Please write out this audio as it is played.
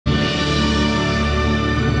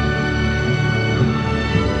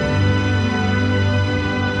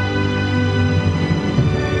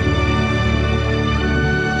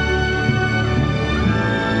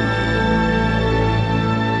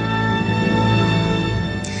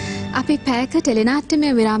අපි පැයක ටෙලිනාට්‍යමය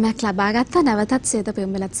විරාමයක් ලබා ගත්තා. නැවතත් සියත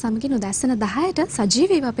පියුම් වෙලත් සමගින් උදැසන 10ට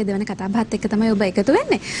සජීවීව අපේ දෙවන කතාබහත් එක්ක තමයි ඔබ එකතු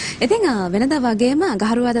වෙන්නේ. ඉතින් වෙනදා වගේම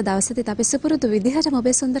අඟහරුවාදා දවසේදීත් අපි සුපුරුදු විදිහටම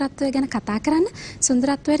ඔබේ සුන්දරත්වය ගැන කතා කරන්න,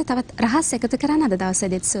 සුන්දරත්වයට තවත් රහස් එකතු කරන්න අද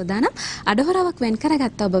දවසේදීත් සූදානම්. අඩහොරාවක් වෙන්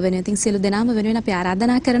කරගත්ත ඔබ වෙනුවෙන් ඉතින් සියලු දෙනාම වෙනුවෙන් අපි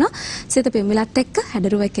ආරාධනා කරනවා සියත පියුම් වෙලත් එක්ක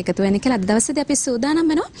හැඩරුවක් එකතු වෙන්න කියලා. අද දවසේදී අපි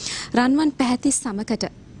සූදානම් වෙනවා රන්වන් පැහැති සමකට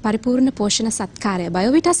පරිපූර්ණ පෝෂණ සත්කාරය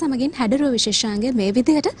බයෝවිටා සමගින් හැඩරුව විශේෂාංගය මේ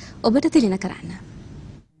විදිහට ඔබට තිළින කරන්න.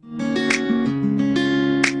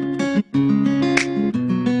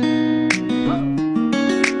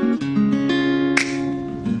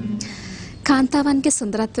 කාන්තාවන්ගේ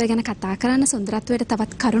සුන්දරත්වය ගැන කතා කරන්න, සුන්දරත්වයට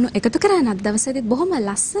තවත් කරුණු එකතු කරන්න අද දවසේදී බොහොම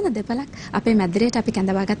ලස්සන දෙපළක් අපේ මැදිරියට අපි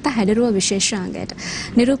කැඳවා ගත්ත හැඩරුව විශේෂාංගයට.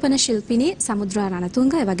 නිරූපණ ශිල්පිනී සමුද්‍රා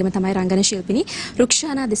රණතුංග, ඒ වගේම තමයි රංගන ශිල්පිනී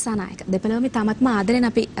රුක්ෂානා දිසානායක. දෙපළවම තාමත්ම ආදරෙන්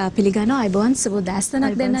අපි පිළිගන්නවා. අයබෝන් සුබ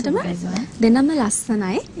දැස්තනක් දෙන්නටම. දෙන්නම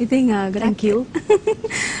ලස්සනයි. ඉතින් thank you.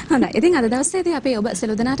 හොඳයි. ඉතින් අද දවසේදී අපි ඔබ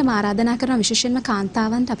සියලු දෙනාටම ආරාධනා කරනවා විශේෂයෙන්ම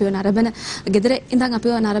කාන්තාවන්ට අපිව නරඹන ගෙදර ඉඳන්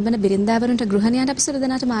අපිව නරඹන බිරින්දාවරුන්ට ගෘහණියන්ට අපි සියලු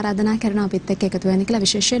දෙනාටම ආරාධනා කරනවා අපිත් එක්ක එකතු වෙන්න කියලා.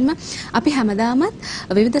 විශේෂයෙන්ම අපි හැමදාමත්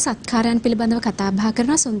විවිධ සත්කාරයන් පිළිබඳව කතා බහ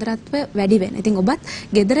කරනවා, සුන්දරත්වය වැඩි වෙන. ඉතින් ඔබත්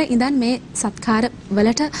ගෙදර ඉඳන් මේ සත්කාර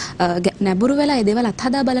වලට නැඹුරු වෙලා ඒ දේවල්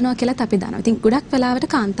අත්හදා බලනවා කියලාත් අපි දන්නවා. ඉතින් ගොඩක් වෙලාවට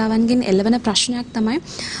කාන්තාවන්ගෙන් එළවෙන ප්‍රශ්නයක් තමයි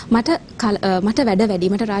මට වැඩ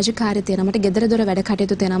වැඩි, මට රාජකාරිය තියෙනවා, මට ගෙදර දොර වැඩ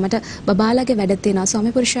කටයුතු තියෙනවා, මට බබාලගේ වැඩ තියෙනවා,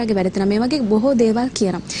 ස්වාමි පුරුෂයාගේ වැඩ තියෙනවා, මේ වගේ බොහෝ දේවල්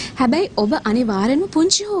කියනවා. හැබැයි ඔබ අනිවාර්යෙන්ම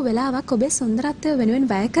පුංචි හෝ වෙලාවක් ඔබේ සුන්දරත්වය වෙනුවෙන්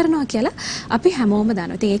වැය කරනවා කියලා අපි හැමෝම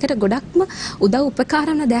දන්නවා. ඉතින් ඒකට ගොඩක්ම උදව් උපකාර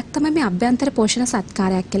වන දෙයක් තමයි මේ අභ්‍යන්තර පෝෂණ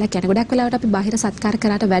සත්කාරයක් කියලා කියන්නේ. ගොඩක් වෙලාවට අපි බාහිර සත්කාර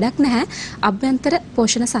කරාට වැඩක් නැහැ. අභ්‍යන්තර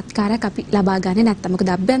පෝෂණ සත්කාරයක් අපි ලබා ගන්නේ නැත්තම්.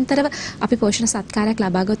 මොකද අභ්‍යන්තරව අපි පෝෂණ සත්කාරයක්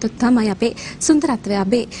ලබා ගත්තොත් තමයි අපේ සුන්දරත්වය,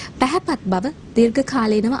 අපේ පැහැපත් බව දීර්ඝ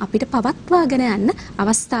කාලීනව අපිට පවත්වාගෙන යන්න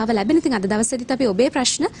අවස්ථාව ලැබෙන. ඉතින් අද දවසේදීත් අපි ඔබේ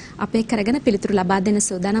ප්‍රශ්න අපේ කරගෙන පිළිතුරු ලබා දෙන්න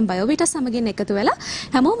සූදානම් බයෝවිටා සමගින් එකතු වෙලා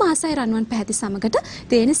හැමෝම ආසයි රන්වන් පැහැති සමගට.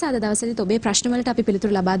 ඒ නිසා අද දවසේදීත් ඔබේ ප්‍රශ්න වලට අපි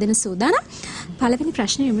පිළිතුරු ලබා දෙන්න සූදානම්. පළවෙනි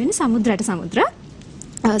ප්‍රශ්නේ යොමු වෙන්නේ සමුද්‍රාට.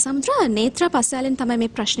 සමුද්‍රා නේත්‍රා පස්සාලෙන් තමයි මේ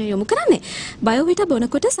ප්‍රශ්නය යොමු කරන්නේ. බයෝවිටා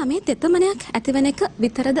බොනකොට සමේ තෙතමනයක් ඇතිවන එක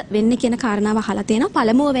විතරද වෙන්නේ කියන කාරණාව අහලා තියෙනවා.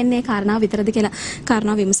 පළමුව වෙන්නේ කාරණාව විතරද කියලා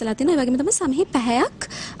කාරණාව විමසලා තියෙනවා. ඒ වගේම තමයි සමේ පැහැයක්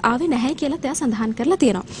ආවේ නැහැ කියලා එයා සඳහන් කරලා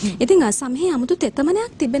තියෙනවා. ඉතින් සමේ 아무තු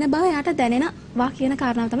තෙතමනයක් තිබෙන බව එයාට දැනෙනවා කියන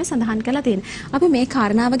කාරණාව තමයි සඳහන් කරලා තියෙන්නේ. අපි මේ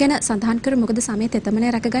කාරණාව ගැන සඳහන් කරමු. මොකද සමේ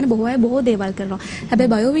තෙතමනය රැකගන්න බොහෝ අය බොහෝ දේවල් කරනවා.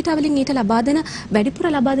 හැබැයි බයෝවිටා වලින් ඊට ලබා දෙන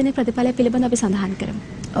වැඩිපුර ලබා දෙන ප්‍රතිඵලය පිළිබඳව අපි සඳහන් කරමු.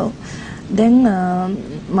 ඔව්. දැන්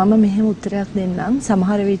මම මෙහෙම උත්තරයක් දෙන්නම්.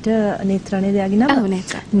 සමහර විට නේත්‍රානේ දයාගෙන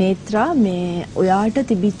නේත්‍රා මේ ඔයාට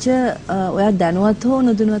තිබිච්ච ඔයා දැනුවත් හෝ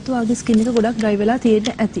නොදැනුවත් ආගේ ස්කින් එක ගොඩක් ඩ්‍රයි වෙලා තියෙන්න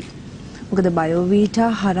ඇති. මොකද බයෝවිටා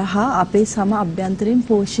හරහා අපේ සම අභ්‍යන්තරින්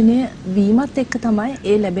පෝෂණය වීමත් එක්ක තමයි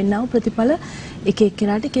ඒ ලැබෙනා වූ ප්‍රතිඵල එක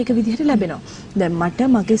එක්කෙනාට එක එක විදිහට ලැබෙනවා. දැන්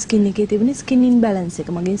මට මගේ ස්කින් එකේ තිබුණ ස්කින් ඉන්බැලන්ස්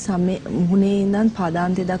එක, මගේ සමේ මුහුණේ ඉඳන්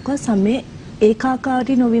පාදාන්තය දක්වා සමේ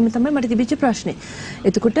ඒකාකාරී නොවීම තමයි මට තිබිච්ච ප්‍රශ්නේ.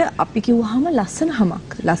 එතකොට අපි කිව්වහම ලස්සන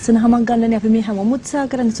හමක් ගන්නනේ අපි මේ හැමෝම උත්සාහ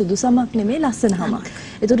කරන්නේ. සුදු සමක් නෙමෙයි, ලස්සන හමක්.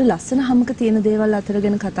 එතකොට ලස්සන හමක තියෙන දේවල් අතර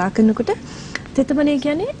ගැන කතා කරනකොට තෙතමනේ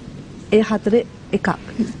කියන්නේ ඒ හතරේ එකක්.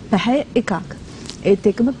 පැහැ එකක්. ඒත්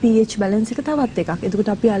එකම pH balance එක තවත් එකක්.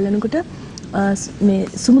 එතකොට අපි අල්ලනකොට මේ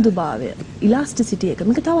සුමුදුභාවය, ඉලාස්ටිසිටි එක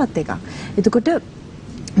මේක තවත් එකක්. එතකොට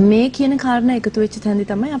මේ කියන කාරණා එකතු වෙච්ච තැනදී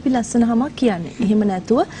තමයි අපි ලස්සන හමක් කියන්නේ. එහෙම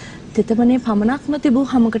නැතුව තෙතමනේ පමණක්ම තිබූ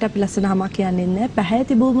හමකට අපි ලස්සන හමක් කියන්නේ නැහැ.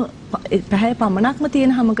 පැහැ පමණක්ම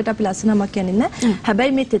තියෙන හමකට අපි ලස්සන හමක් කියන්නේ නැහැ.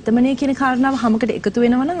 හැබැයි මේ තෙතමනේ කියන කාරණාව හමකට එකතු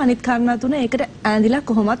වෙනවා නම් අනිත් කාරණා තුන ඒකට ඈඳිලා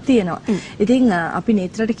කොහොමත් තියෙනවා. ඉතින් අපි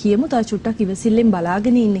නේත්‍රාට කියමු තව චුට්ටක් ඉවසිල්ලෙන්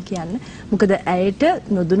බලාගෙන ඉන්න කියන්න. මොකද ඇයට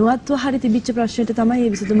නොදැනුවත්ව හරි තිබිච්ච ප්‍රශ්නෙට තමයි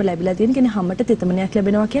මේ විසඳුම ලැබිලා තියෙන්නේ. කියන්නේ හමට තෙතමනයක්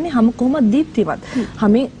ලැබෙනවා කියන්නේ හම කොහොමද දීප්තිවත්.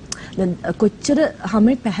 හමේ කොච්චර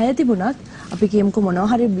හමේ පැහැ තිබුණත් අපි කියමුකෝ මොනවා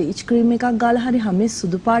හරි බ්ලීච් ක්‍රීම් එකක් ගාලා හරි හැමේ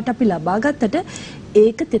සුදු පාට අපි ලබා ගත්තට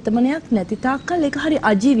ඒක තෙතමනයක් නැති තාක්කල් ඒක හරි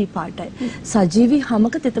අජීවී පාටයි. සජීවී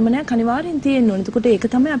හමක තෙතමනයක් අනිවාර්යෙන් තියෙන්න ඕනේ. එතකොට ඒක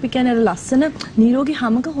තමයි අපි කියන්නේ අර ලස්සන නිරෝගී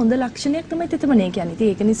හමක හොඳ ලක්ෂණයක් තමයි තෙතමනය කියන්නේ.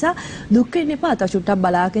 ඉතින් ඒක නිසා දුක් වෙන්න එපා. තව චුට්ටක්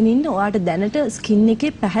බලාගෙන ඉන්න. ඔයාට දැනට ස්කින්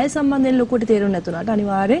එකේ පැහැ සම්බන්ධයෙන් ලොකුවට තේරුම් නැතුණාට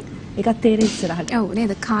අනිවාර්යෙන් ඒකත් තේරෙ ඉස්සරහට. ඔව්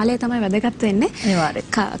නේද? කාලය තමයි වැදගත් වෙන්නේ. අනිවාර්යෙන්.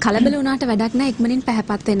 කලබල වුණාට වැඩක් නැහැ. ඉක්මනින්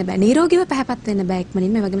පැහැපත් වෙන්න බෑ. නිරෝගීව පැහැපත් වෙන්න බෑ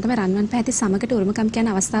ඉක්මනින්. මේ වගේම තමයි රන්වන් පැහැති සමකට උරුමකම්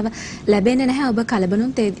කියන අවස්ථාව ලැබෙන්නේ නැහැ. ඔබ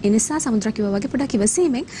කලබලුන් ඒ නිසා සමුද්‍රා කිව්වා වගේ පොඩක්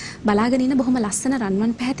ඉවසීමෙන් බලාගෙන ඉන්න බොහොම ලස්සන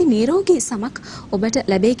රන්වන් පැහැති නිරෝගී සමක් ඔබට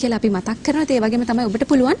ලැබෙයි කියලා අපි මතක් කරනවා. ඒ වගේම තමයි ඔබට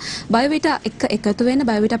පුළුවන් බයෝවිටා එක්ක එකතු වෙන්න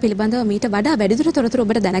බයෝවිටා පිළිබඳව මීට වඩා වැඩිදුර තොරතුරු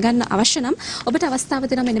ඔබට දැනගන්න අවශ්‍ය නම් ඔබට අවස්ථාව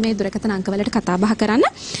දෙනවා මෙන්න මේ දුරකථන අංකවලට කතා බහ කරන්න.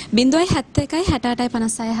 071 68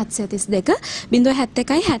 56 732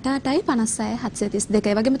 071 68 56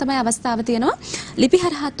 732. ඒ වගේම තමයි අවස්ථාව තියෙනවා ලිපි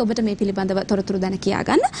හරහාත් ඔබට මේ පිළිබඳව තොරතුරු දැන කියා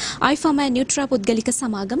ගන්න. iPharma and Nutra පුද්ගලික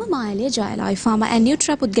සමාගම මායලිය ජයල. iPharma and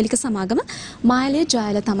Nutra පුද්ගලික සමාගම මායලිය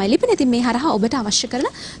ජයල තමයි ලිපින. ඉතින් මේ හරහා ඔබට අවශ්‍ය කරන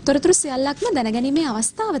තොරතුරු සියල්ලක්ම දැනගැනීමේ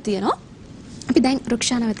අවස්ථාව තියෙනවා. අපි දැන්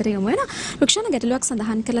රුක්ෂාන වෙතට යමු වෙනවා. රුක්ෂාන ගැටලුවක්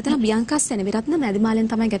සඳහන් කරලා තියෙනවා බියංකා සෙනවිරත්න මැදිමාලෙන්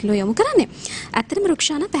තමයි ගැටලුව යොමු කරන්නේ. ඇත්තටම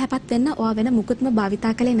රුක්ෂාන පැහැපත් වෙන්න ඔයා වෙන මුකුත්ම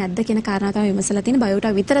භාවිතා කළේ නැද්ද කියන කාරණාව තමයි විමසලා තියෙන්නේ.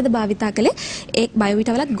 බයෝවිටා විතරද භාවිතා කළේ? ඒ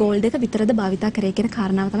බයෝවිටා වලත් ගෝල්ඩ් එක විතරද භාවිතා කරේ කියන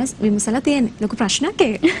කාරණාව තමයි විමසලා තියෙන්නේ. ලොකු ප්‍රශ්නයක්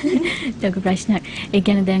ඒක. ලොකු ප්‍රශ්නයක්. ඒ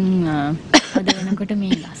කියන්නේ දැන් අද වෙනකොට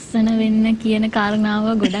මේ ලස්සන වෙන්න කියන කාරණාව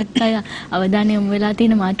ගොඩක් අය අවධානය යොමු වෙලා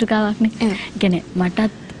තියෙන මාතෘකාවක්නේ. ඒ කියන්නේ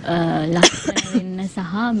මටත් ලස්සන වෙන්න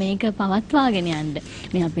සහ මේක පවත්වාගෙන යන්න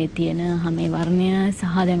මේ අපේ තියෙන හැම වර්ණය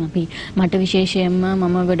සහ දැන් අපි මට විශේෂයෙන්ම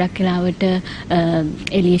මම ගොඩක් වෙලාවට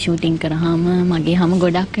එළිය ෂූටින් කරාම මගේ හැම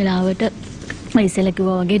ගොඩක් වෙලාවට මම ඉස්සෙල්ලා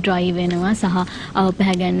කිව්වා වගේ ඩ්‍රයිව් වෙනවා සහ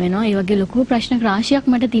අවපැහැගන් වෙනවා. ඒ වගේ ලොකු ප්‍රශ්න රාශියක්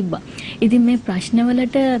මට තිබ්බා. ඉතින් මේ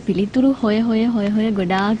ප්‍රශ්නවලට පිළිතුරු හොය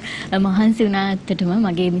ගොඩාක් මහන්සි වුණා ඇත්තටම.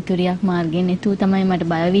 මගේ මිතුරියක් මාර්ගයෙන් එතු තමයි මට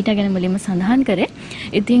බයෝවිටා ගැන මුලින්ම සඳහන් කරේ.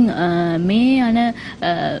 ඉතින් මේ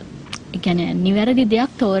ඒ කියන්නේ නිවැරදි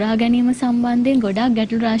දෙයක් තෝරා ගැනීම සම්බන්ධයෙන් ගොඩාක්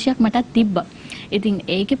ගැටලු රාශියක් මටත් තිබ්බා. ඉතින්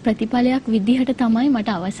ඒකේ ප්‍රතිඵලයක් විදිහට තමයි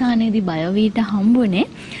මට අවසානයේදී බයෝවිටා හම්බුනේ.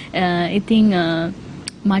 ඉතින්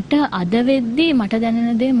මට අද වෙද්දී මට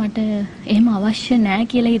දැනෙන දේ මට එහෙම අවශ්‍ය නැහැ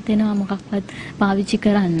කියලා හිතෙනවා මොකක්වත් පාවිච්චි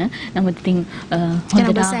කරන්න. නමුත් ඉතින්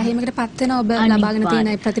හොඳට සෑහීමකටපත් වෙනවා ඔබ ලබාගෙන තියෙන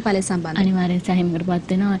ප්‍රතිඵල සම්බන්ධයෙන්. අනිවාර්යෙන්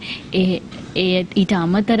සෑහීමකටපත් වෙනවා. ඒ ඊට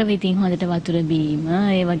අමතරව ඉතින් හොඳට වතුර බීම,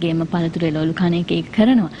 ඒ වගේම පළතුරු එළවලු කන එක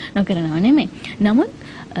නොකරනවා නෙමෙයි. නමුත්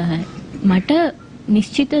මට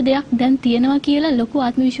නිශ්චිත දෙයක් දැන් තියෙනවා කියලා ලොකු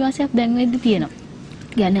ආත්ම විශ්වාසයක් දැන් වෙද්දි තියෙනවා.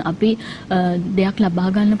 කියන්නේ අපි දෙයක් ලබා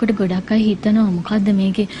ගන්නකොට ගොඩක් අය හිතනවා මොකද්ද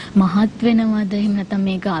මේකේ මහත් වෙනවද එහෙම නැත්නම්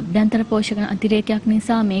මේක අභ්‍යන්තර පෝෂක අතිරේකයක්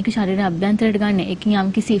නිසා මේක ශරීර අභ්‍යන්තරයට ගන්න එකකින්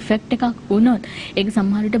යම්කිසි ඉෆෙක්ට් එකක් වුණොත් ඒක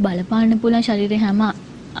සමහර විට බලපාන්න පුළුවන් ශරීරයේ හැම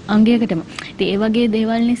අංගයකටම. ඉතින් ඒ වගේ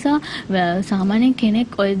දේවල් නිසා සාමාන්‍යයෙන්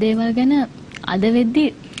කෙනෙක් ওই දේවල් ගැන අද වෙද්දි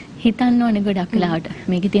හිතන්න ඕනේ ගොඩක් වෙලාවට.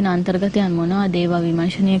 මේකේ තියෙන අන්තර්ගතයන් මොනවද ඒවා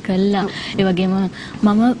විමර්ශනය කළා. ඒ වගේම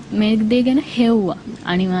මම මේ දේ ගැන හෙව්වා.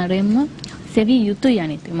 අනිවාර්යයෙන්ම සෙවි යුතුයි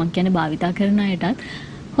අනිත්. මම කියන්නේ භාවිතා කරන අයටත්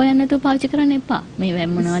හොයන්න නැතුව පාවිච්චි කරන්න එපා. මේ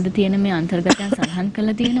මොනවද තියෙන මේ අන්තර්ගතයන් සඳහන්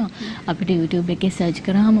කරලා තියෙනවා. අපිට YouTube එකේ සර්ච්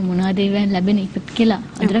කරාම මොනවද ඒවෙන් ලැබෙන ඉෆෙක්ට් කියලා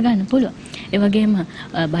අඳුර ගන්න පුළුවන්. ඒ වගේම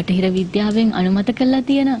බටහිර විද්‍යාවෙන් අනුමත කරලා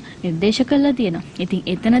තියෙන නිර්දේශ කරලා තියෙනවා. ඉතින්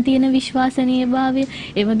එතන තියෙන විශ්වාසනීයභාවය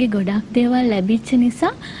ඒ වගේ ගොඩක් දේවල් ලැබිච්ච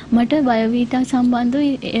නිසා මට බයෝවිටා සම්බන්ධව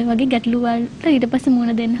ඒ වගේ ගැටලු වලට ඊට පස්සේ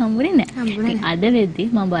මුහුණ දෙන්න හම්බුනේ නැහැ. අද වෙද්දි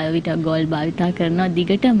මම බයෝවිටා ගෝල් භාවිතා කරනවා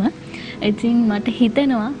දිගටම. ඉතින් මට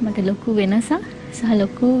හිතෙනවා මට ලොකු වෙනසක් සහ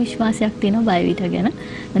ලොකු විශ්වාසයක් තියෙනවා බයෝවිටා ගැන.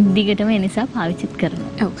 මම දිගටම ඒ නිසා පාවිච්චිත් කරනවා.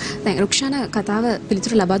 ඔව්. දැන් රුක්ෂාන කතාව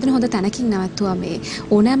පිළිතුරු ලබා දුන්න හොඳ තැනකින් නවත්තුවා මේ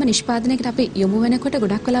ඕනෑම නිෂ්පාදනයකට අපි යොමු වෙනකොට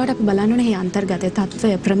ගොඩක් වෙලාවට අපි බලන්න ඕනේ මේ අන්තර්ගතය,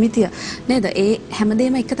 තත්වය, ප්‍රමිතිය නේද? ඒ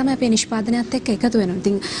හැමදේම එක තමයි අපේ නිෂ්පාදනයත් එක්ක එකතු වෙනවා.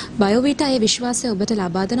 ඉතින් බයෝවිටා ඒ විශ්වාසය ඔබට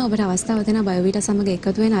ලබා දෙන ඔබට අවස්ථාව දෙන බයෝවිටා සමග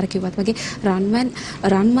එකතු වෙන අර කිව්වත් වගේ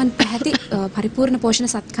රන්වන් පැහැති පරිපූර්ණ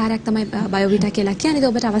පෝෂණ සත්කාරයක් තමයි බයෝවිටා කියලා කියන්නේ.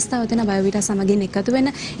 ඔබට අවස්ථාව දෙන බයෝවිටා සමගින් එකතු වෙන,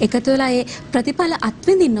 එකතු වෙලා ඒ ප්‍රතිඵල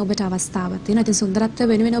අත්විඳින්න ඔබට අවස්ථාවක් තියෙනවා. ඉතින් සුන්දරත්වය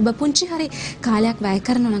වෙනුවෙන් ඔබ පුංචි හරි කාලයක් වැය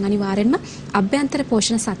කරනවා නම් අනිවාර්යෙන්ම අභ්‍යන්තර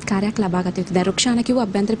පෝෂණ සත්කාරයක් ලබා ගත යුතුයි. දැන් රුක්ෂාන කිව්වා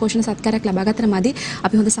අභ්‍යන්තර පෝෂණ සත්කාරයක් ලබා ගන්නට මදි.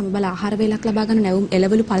 අපි හොඳ සමබල ආහාර වේලක් ලබා ගන්න, නැවුම්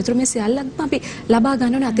එළවලු පළතුරු මේ සියල්ලක්ම අපි ලබා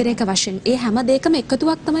ගන්න ඕනේ අතිරේක වශයෙන්. ඒ හැම දෙයකම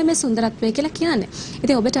එකතුවක් තමයි මේ සුන්දරත්වය කියලා කියන්නේ.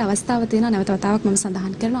 ඉතින් ඔබට අවස්ථාව තියෙනවා නැවත වතාවක් මම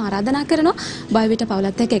සඳහන් කරනවා, ආරාධනා කරනවා බයෝවිටා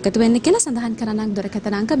පවුලත් එක්ක එකතු වෙන්න කියලා සඳහන් කරනනම්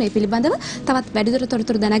දුරකථන අංක මේ පිළිබඳව තවත් වැඩිදුර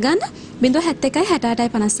තොරතුරු දැනගන්න 071 68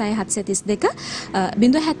 56 732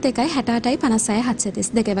 071 68 56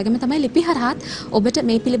 732. වගේම තමයි ලිපි හරහාත් ඔබට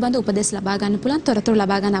මේ පිළිබඳ උපදෙස් ලබා ගන්න පුළුවන්, තොරතුරු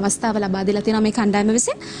ලබා ගන්න අවස්ථාව ලබා දීලා තියෙනවා මේ කණ්ඩායම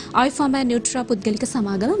විසින්. iPharma and Nutra පුද්ගලික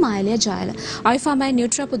සමාගම මායලිය ජයල. iPharma and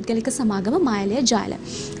Nutra පුද්ගලික සමාගම මායලිය ජයල.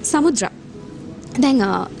 සමුද්‍ර දැන්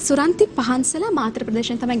සුරන්ති පහන්සලා මාතර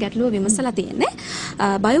ප්‍රදේශයෙන් තමයි ගැටලුව විමසලා තියෙන්නේ.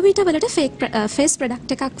 බයෝවිටා වලට ෆේස්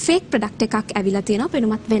ප්‍රොඩක්ට් එකක්, ෆේක් ප්‍රොඩක්ට් එකක් ඇවිල්ලා තියෙනවා.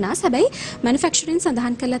 පෙනුමත් වෙනස්. හැබැයි මැනුෆැක්චරින්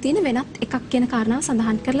සඳහන් කරලා තියෙන වෙනත් එකක් කියන කාරණාව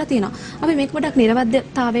සඳහන් කරලා තියෙනවා. අපි මේක පොඩක්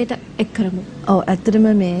නිර්වද්‍යතාවයට එක් කරමු. ඔව් ඇත්තටම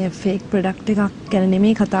මේ ෆේක් ප්‍රොඩක්ට් එකක් ගැන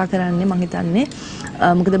නෙමෙයි කතා කරන්නේ මම හිතන්නේ.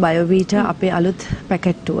 මොකද බයෝවිටා අපේ අලුත්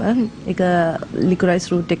පැකට්ටුව ඒක ලිකුරයිස්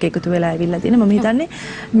රූට් එක එකතු වෙලා ඇවිල්ලා තියෙන. මම හිතන්නේ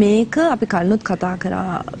මේක අපි කලිනුත් කතා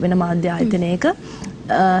කරා වෙන මාධ්‍ය ආයතනයක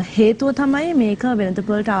හේතුව තමයි මේක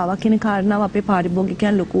වෙළඳපොළට ආවා කියන කාරණාව අපේ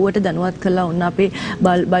පාරිභෝගිකයන් ලොකුවට දැනුවත් කරලා වුණා. අපේ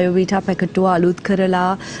බයෝවීටා පැකටුව අලුත්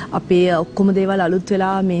කරලා අපේ ඔක්කොම දේවල් අලුත්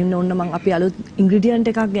වෙලා මේ ඕන්න මම අපි අලුත් ඉන්ග්‍රීඩියන්ට්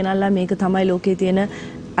එකක් ගෙනල්ලා මේක තමයි ලෝකේ තියෙන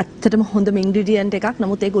ඇත්තටම හොඳම ඉන්ග්‍රීඩියන්ට් එකක්.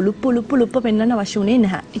 නමුත් ඒක උලුප්පු පෙන්වන්න අවශ්‍ය වුණේ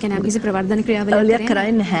නැහැ. ඒ කියන්නේ කිසි ප්‍රවර්ධන ක්‍රියාවලියක්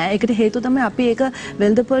කරන්නේ නැහැ. ඒකට හේතුව තමයි අපි ඒක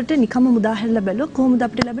වෙළඳපොළට නිකම්ම මුදාහැරලා බැලුවා කොහොමද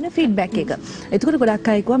අපිට ලැබෙන ෆීඩ්බැක් එක. එතකොට ගොඩක්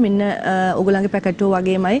අය කිව්වා මෙන්න ඔයගොල්ලන්ගේ පැකටුව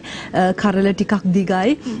වගේමයි කරල ටිකක් දිගයි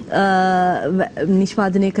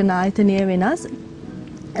නිෂ්පාදනය කරන ආයතනය වෙනස්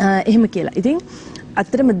එහෙම කියලා. ඉතින්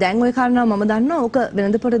අත්‍තරම දැන් ওই කාරණාව මම දන්නවා ඕක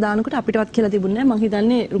වෙළඳපොළ දානකොට අපිටවත් කියලා තිබුණේ නැහැ. මං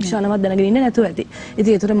හිතන්නේ රුක්ෂානවත් දැනගෙන ඉන්නේ නැතුව ඇති.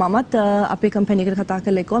 ඉතින් ඒතර මමත් අපේ කම්පැනි එකට කතා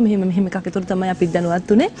කරලා කිව්වා මෙහෙම එකක්. ඒතර තමයි අපි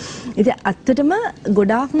දැනුවත් උනේ. ඉතින් ඇත්තටම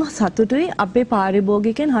ගොඩාක්ම සතුටුයි අපේ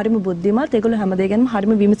පාරිභෝගිකයන් හරිම බුද්ධිමත්. ඒගොල්ලෝ හැම දෙයකින්ම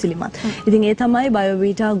හරිම විමසිලිමත්. ඉතින් ඒ තමයි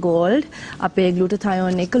බයෝවීටා ගෝල්ඩ් අපේ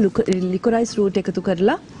ග්ලූටාතයෝන් එක ලිකොරයිස් රූට් එකතු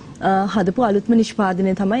කරලා හදපු අලුත්ම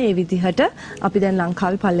නිෂ්පාදනය තමයි ඒ විදිහට අපි දැන්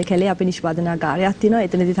ලංකාවේ පල්ලේ කැලේ අපේ නිෂ්පාදනාගාරයක් තියෙනවා.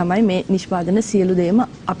 එතනදී තමයි මේ නිෂ්පාදන සියලු දේම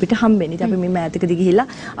අපිට හම්බෙන්නේ. ඉතින් අපි මේ මෑතකදී ගිහිල්ලා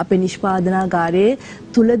අපේ නිෂ්පාදනාගාරයේ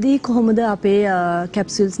තුලදී කොහොමද අපේ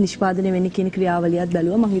කැප්සියුල්ස් නිෂ්පාදනය වෙන්නේ කියන ක්‍රියාවලියත්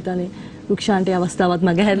බැලුවා. මම හිතන්නේ රුක්ෂාන්ටේ අවස්ථාවත්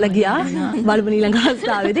මගහැරලා ගියා බලපු ඊළඟ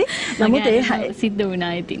අවස්ථාවේදී. නමුත් ඒ සිද්ධ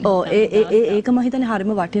වුණා ඉතින්. ඒක මම හිතන්නේ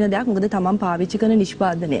හරිම වටින දෙයක්. මොකද තමන් පාවිච්චි කරන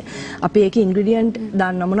නිෂ්පාදනය අපි ඒකේ ඉන්ග්‍රීඩියන්ට්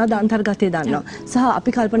දන්නවා මොනවද අන්තර්ගතය දන්නවා. සහ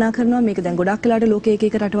අපි කල්පනා කරනවා මේක දැන් ගොඩක් වෙලාට ලෝකයේ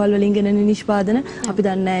එක රටවල් වලින් ගෙනෙන නිෂ්පාදන අපි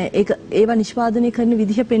දන්නේ ඒක ඒවා නිෂ්පාදනය කරන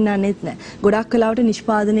විදිහ පෙන්වන්නෙත් නැහැ. ගොඩක් වෙලාවට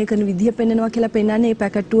නිෂ්පාදනය කරන විදිහ පෙන්වනවා කියලා පෙන්වන්නේ මේ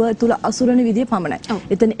පැකටුව තුල අසුරන විදිහ පමණයි.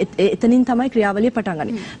 එතනින් තමයි ක්‍රියාවලිය පටන්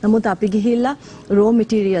ගන්නේ. නමුත් අපි ගිහිල්ලා raw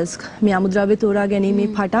materials අමුද්‍රව්‍ය තෝරා ගැනීමේ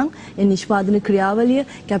පටන් ඒ නිෂ්පාදන ක්‍රියාවලිය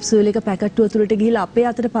කැප්සූල් එක පැකට්ටුව තුළට ගිහිලා අපේ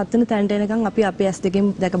අතට පත්වන තැනට එනකන් අපි අපේ ඇස් දෙකෙන්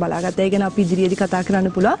දැක බලාගත්තා. ඒ ගැන අපි ඉදිරියේදී කතා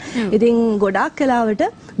කරන්න පුළුවන්. ඉතින් ගොඩාක් වෙලාවට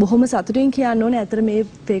බොහොම සතුටින් කියන්න ඕනේ අතර මේ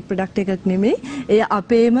ෆේක් ප්‍රොඩක්ට් එකක් නෙමෙයි. ඒ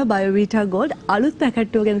අපේම බයෝවීටා ගෝල්ඩ් අලුත්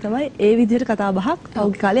පැකට්ටුව ගැන තමයි ඒ විදිහට කතා බහක්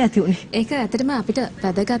පෞද්ගලික කාලේ ඇති වුණේ. ඒක ඇත්තටම අපිට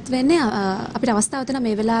වැදගත් වෙන්නේ අපිට අවස්ථාව තියෙන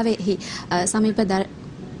මේ වෙලාවේ සමීප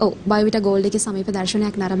බයෝවීටා ගෝල්ඩ් එකේ සමීප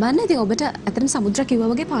දර්ශනයක් නරඹන්න. ඉතින් ඔබට අතන සමුද්‍ර කිව්වා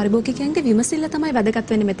වගේ පාරිභෝගිකයන්ගේ විමසිල්ල තමයි වැදගත්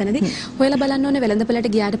වෙන්නේ මෙතනදී. හොයලා බලන්න ඕනේ වෙළඳපළට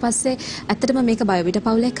ගියාට පස්සේ ඇත්තටම මේක බයෝවීටා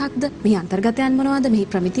පවුල එකක්ද? මෙහි අන්තර්ගතයන් මොනවද? මෙහි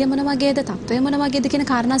ප්‍රමිතිය මොන වගේද? තත්ත්වය මොන වගේද කියන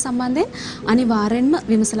කාරණා සම්බන්ධයෙන් අනිවාර්යෙන්ම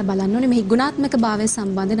විමසලා බලන්න ඕනේ. මෙහි ගුණාත්මක භාවය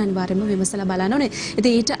සම්බන්ධයෙන් අනිවාර්යෙන්ම විමසලා බලන්න ඕනේ.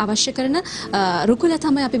 ඉතින් ඊට අවශ්‍ය කරන රුකුල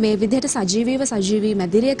තමයි අපි මේ විදිහට සජීවී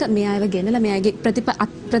මැදිරියක මේ අයව ගෙනලා මෙයාගේ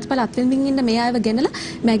ප්‍රතිඵල අත්විඳින්න ඉන්න මේ අයව ගෙනලා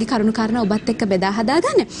මෙයාගේ කරුණු කාරණා ඔබත් එක්ක බෙදා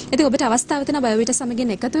හදාගන්න. ඉතින් ඔබට අවස්ථාව තියෙන බයෝවීටා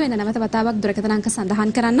සමගින් එකතු වෙන නැවත වතාවක් දුරකථන අංක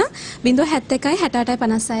සඳහන් කරන්න 071 66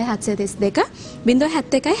 56 732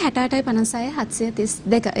 071 66 56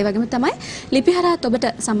 732. ඒ වගේම තමයි ලිපි හරහාත් ඔබට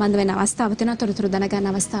සම්බන්ධ වෙන අවස්ථාව තියෙනවා. තොරතුරු දැනගන්න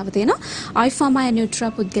අවස්ථාව තියෙනවා. iFarma Nutra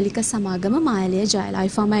පුද්ගලික සමාගම මායලේ ජයල.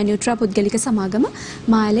 iFarma Nutra පුද්ගලික සමාගම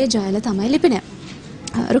මායලේ ජයල තමයි ලිපිනේ.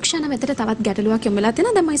 රුක්ෂාන මෙතන තවත් ගැටලුවක් යොමු වෙලා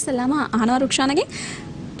තියෙනවා. දැන් මම ඉස්සෙල්ලාම අහනවා රුක්ෂානගෙන්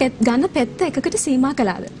ගන්න පෙත්ත එකකට සීමා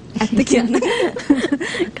කළාද? ඇත්ත කියන්න.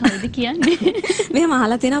 කවුද කියන්නේ? මෙහෙම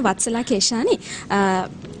අහලා තියෙනවා වත්සලා කේෂානි.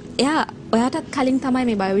 එයා ඔයාටත් කලින් තමයි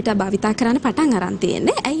මේ බයෝවීටා භාවිතා කරන්න පටන් අරන්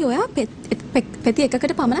තියෙන්නේ. ඇයි ඔයා පෙති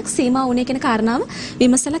එකකට පමණක් සීමා වුණේ කියන කාරණාව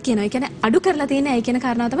විමසලා කියනවා. ඒ කියන්නේ අඩු කරලා තියෙන්නේ ඇයි කියන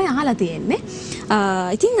කාරණාව තමයි අහලා තියෙන්නේ.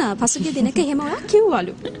 ඉතින් පසුගිය දිනක එහෙම ඔයා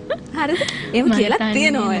කිව්වලු. හරිද? එහෙම කියලා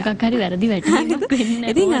තියෙනවා ඔයා. මොකක් හරි වැරදි වැටීමක් වෙන්න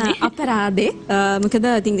ඉතින් අපරාධේ මොකද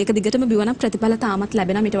ඉතින් ඒක දිගටම බිවනම් ප්‍රතිඵල තාමත්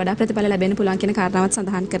ලැබෙනවා. ඊට වඩා ප්‍රතිඵල ලැබෙන්න පුළුවන් කියන කාරණාවත්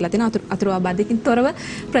සඳහන් කරලා තියෙනවා. අතුරු ආබාධයකින් තොරව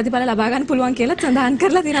ප්‍රතිඵල ලබා ගන්න පුළුවන් කියලා සඳහන්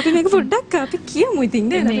කරලා තියෙනවා. අපි මේක පොඩ්ඩක් අපි කියමු ඉතින්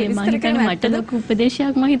නේද? මට ලොකු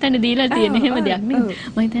උපදේශයක් මම හිතන්නේ දීලා තියෙන එහෙම දෙයක් නෙමෙයි.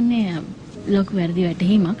 මම හිතන්නේ ලොකු වැරදි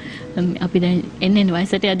වැටහීමක්. අපි දැන් එන්නේ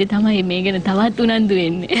වයසට යද්දි තමයි මේ ගැන තවත් උනන්දු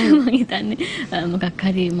වෙන්නේ. මම හිතන්නේ මොකක්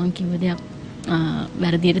හරි මම කිව්ව දෙයක්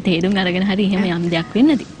වැරදියට තේරුම් අරගෙන හරි එහෙම යම් දෙයක්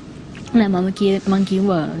වෙන්නේ නැති. නෑ මම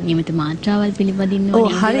කිව්වා නියමිත මාත්‍රාවල් පිළිපදින්න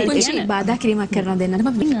ඕනේ. ඔව් හරි. පුංචි බාධා කිරීමක් කරනවා දෙන්නට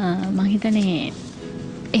මම හිතන්නේ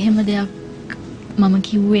එහෙම දෙයක් මම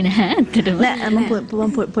කිව්වේ නැහැ ඇත්තටම. නෑ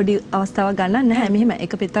මම පොඩි අවස්ථාවක් ගන්න නැහැ. මෙහෙම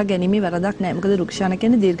එක පෙත්තක් ගැනීමේ වරදක් නැහැ. මොකද රුක්ෂාන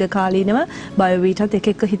කියන්නේ දීර්ඝකාලීනව බයෝවීටත් එක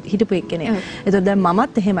හිටපු එක්කෙනෙක්. ඒතකොට දැන්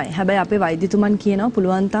මමත් එහෙමයි. හැබැයි අපේ වෛද්‍යතුමන් කියනවා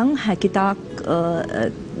පුළුවන් තරම් හැකිතාක්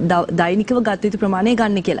දෛනිකව ගත යුතු ප්‍රමාණය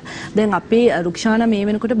ගන්න කියලා. දැන් අපේ රුක්ෂාන මේ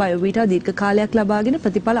වෙනකොට බයෝවීටා දීර්ඝ කාලයක් ලබාගෙන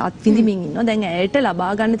ප්‍රතිඵල අත්විඳිමින් ඉන්නවා. දැන් ඇයට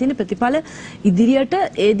ලබා ගන්න තියෙන ප්‍රතිඵල ඉදිරියට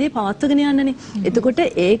ඒ දේ පවත්වාගෙන යන්නනේ. එතකොට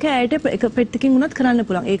ඒක ඇයට එක පෙත්තකින් වුණත් කරන්න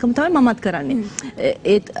පුළුවන්. ඒකම තමයි මමත් කරන්නේ.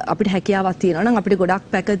 ඒත් අපිට හැකියාවක් තියෙනවා නම් අපිට ගොඩක්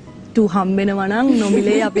 2 හම්බ වෙනවා නම්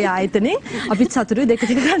නොමිලේ අපේ ආයතනෙන් අපිත් සතුටුයි දෙක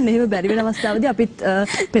ටික ගන්න. එහෙම බැරි වෙන අවස්ථාවදී අපිත්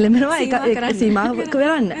පෙළඹෙනවා ඒක සීමා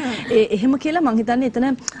කරන්න. එහෙම කියලා මං හිතන්නේ එතන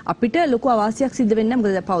අපිට ලොකු අවාසියක් සිද්ධ වෙන්නේ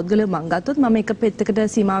නැහැ. මොකද පෞද්ගලිකව මං ගත්තොත් මම එක පෙත්තකට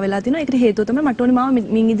සීමා වෙලා තිනවා. ඒකට හේතුව තමයි මට ඕනේ මාව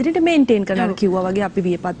මින් ඉදිරියට මේන්ටේන් කරන්න කිව්වා වගේ අපි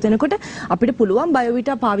වියපත් වෙනකොට අපිට පුළුවන්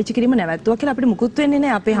බයෝවිටා පාවිච්චි කිරීම නැවැත්තුවා කියලා අපිට මුකුත් වෙන්නේ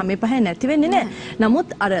නැහැ. අපේ හැම පහේ නැති වෙන්නේ නැහැ. නමුත්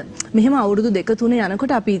අර මෙහෙම අවුරුදු 2-3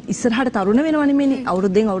 යනකොට අපි ඉස්සරහට තරුණ වෙනවනේ මේ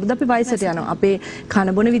අවුරුද්දෙන් අවුරුද්ද අපි වයසට යනවා. අපේ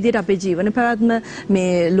කන බොන විදියට අපේ ජීවන පැවැත්ම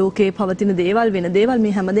මේ ලෝකේ පවතින දේවල් වෙන දේවල්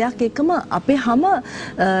මේ හැම දෙයක් එක්කම අපේ හැම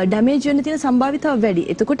ඩැමේජ් වෙන්න තියෙන සම්භාවිතාව වැඩි.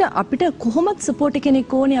 එතකොට අපිට කොහොමද සපෝට්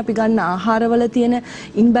කෙනෙක් ඕනේ අපි ගන්න ආහාරවල තියෙන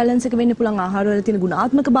ඉන්බැලන්ස් එක වෙන්න පුළුවන් ආහාරවල තියෙන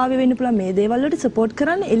ගුණාත්මක භාවය වෙන්න පුළුවන් මේ දේවල් වලට සපෝට්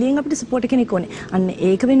කරන්න එළියෙන් අපිට සපෝට් කෙනෙක් ඕනේ. අන්න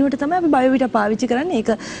ඒක වෙනුවට තමයි අපි බයෝවිටා පාවිච්චි කරන්නේ. ඒක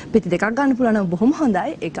පෙති දෙකක් ගන්න පුළුවන් නම් බොහොම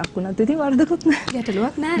හොඳයි. එකක් වුණත් ඉතින් වරදකුත් නැහැ.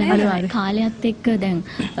 ගැටලුවක් නැහැ. කාලයත් එක්ක දැන්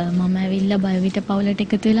මම ඇවිල්ලා බයෝවිටා පවුලට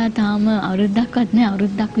එකතු වෙලා තාම අවුරුද්දක්වත් නැහැ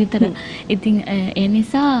අවුරුද්දක් විතර. ඉතින් ඒ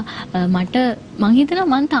නිසා මට මං හිතනවා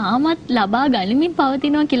මං තාමත් ලබා ගනිමින්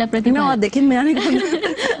පවතිනවා කියලා ප්‍රතිඵල දෙකින් මෙයානේ.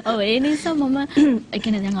 ඔව් ඒ නිසා මම ඒ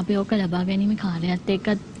කියන්නේ දැන් අපි ඕක ලබා ගැනීම කාලයත් එක්ක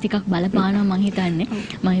ටිකක් බලපානවා මං හිතන්නේ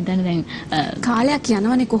දැන් කාලයක්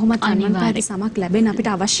යනවනේ කොහොමත් අනිවාර්ය සමක් ලැබෙන්න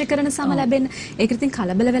අපිට අවශ්‍ය කරන සම ලැබෙන්න. ඒක ඉතින්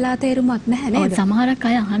කලබල වෙලා තේරුමක් නැහැ නේද? සමහරක්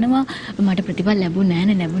අය අහනවා මට ප්‍රතිඵල ලැබුණේ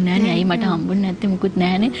නැහැ ඇයි මට හම්බුනේ නැත්තේ මුකුත්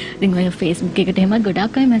නැහනේ. ඉතින් ඔය Facebook එකට එහෙම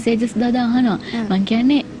ගොඩක් අය මැසේජස් දාලා අහනවා. මං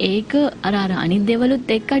කියන්නේ ඒක අර අනිත්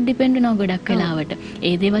දේවලුත් එක්ක ඩිපෙන්ඩ් වෙනවා ගොඩක් වෙලාවට.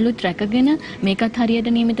 ඒ දේවලුත් රැකගෙන මේකත්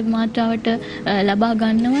හරියට නියමිත මාත්‍රාවට ලබා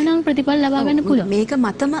ගන්නවා නම් ප්‍රතිඵල ලබා ගන්න පුළුවන්. මේක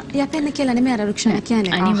මතම යැපෙන්න කියලා නෙමෙයි අර රුක්ෂණ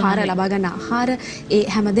කියන්නේ. ආහාර ලබා ගන්න ආහාර ඒ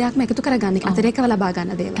හැම දෙයක්ම එකතු කරගන්න අතරේකව ලබා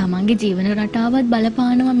ගන්න දේවල්. තමන්ගේ ජීවන රටාවත්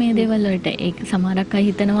බලපානවා මේ දේවල් වලට. ඒක සමහරක් අය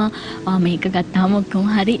හිතනවා මේක ගත්තාම ඔක්කොම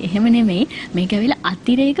හරි. එහෙම නෙමෙයි. මේක ඇවිල්ලා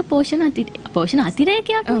අතිරේක පෝෂණ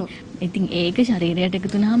අතිරේකයක්. ඉතින් ඒක ශරීරයට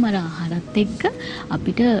එකතු වුණාම අර ආහාරත් එක්ක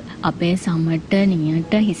අපිට අපේ සමට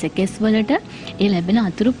නියට හිසකෙස් වලට ඒ ලැබෙන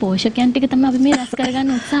අතුරු පෝෂකයන් ටික තමයි අපි මේ රැස්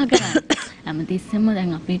කරගන්න උත්සාහ කරන්නේ. හැමතිස්සෙම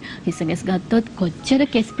දැන් අපි හිසකෙස් ගත්තොත් කොච්චර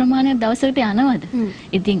කෙස් ප්‍රමාණයක් දවසකට යනවද?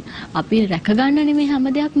 ඉතින් අපි රැක ගන්න නෙමෙයි හැම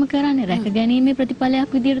දෙයක්ම කරන්නේ. රැක ගැනීමේ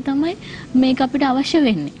ප්‍රතිඵලයක් විදියට තමයි මේක අපිට අවශ්‍ය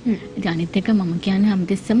වෙන්නේ. ඉතින් අනිත් එක මම කියන්නේ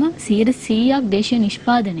හැමතිස්සෙම 100%ක් දේශීය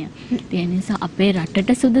නිෂ්පාදනය. ඒ නිසා අපේ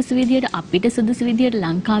රටට සුදුසු විදියට අපිට සුදුසු විදියට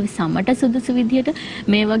ලංකාවේ සමට සුදුසු විදියට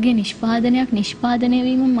මේ වගේ නිෂ්පාදනය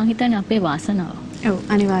වීම මම හිතන්නේ අපේ වාසනාව. ඔව්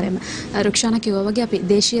අනිවාර්යයෙන්ම රුක්ෂාන කිව්වා වගේ අපි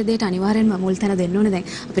දේශීය දෙයට අනිවාර්යෙන්ම මුල් තැන දෙන්න ඕනේ. දැන්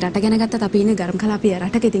අපි රට ගැන ගත්තත් අපි ඉන්නේ ගරම් කලාපීය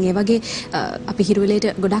රටක. ඉතින් ඒ වගේ අපි හිරුවලේට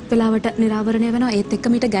ගොඩක් වෙලාවට නිරාවරණය වෙනවා. ඒත් එක්ක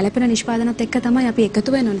මීට ගැළපෙන නිෂ්පාදනත් එක්ක තමයි අපි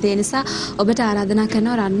එකතු වෙන්න ඕනේ. ඒ නිසා ඔබට ආරාධනා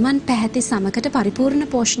කරනවා රන්මන් පැහැති සමකට පරිපූර්ණ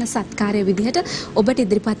පෝෂණ සත්කාරය විදිහට ඔබට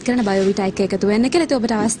ඉදිරිපත් කරන බයෝවිටා එක එකතු වෙන්න කියලා. ඒත්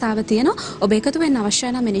ඔබට අවස්ථාව තියෙනවා. ඔබ එකතු වෙන්න අවශ්‍ය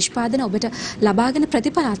නම් මේ නිෂ්පාදන ඔබට ලබාගෙන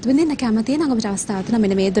ප්‍රතිඵල අත්විඳින්න කැමති නම් ඔබට අවස්ථාව තියෙනවා.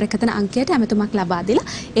 මෙන්න මේ දුරකථන අංකයට ඇමතුමක් ලබා දීලා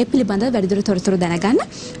ඒ පිළිබඳව වැඩිදුර තොරතුරු දැනගන්න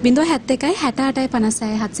 071 68 56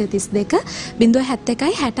 732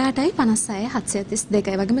 071 68 56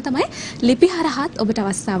 732 වගේම තමයි ලිපි හරහාත් ඔබට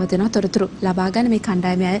අවස්ථාව දෙනවා තොරතුරු ලබා ගන්න. මේ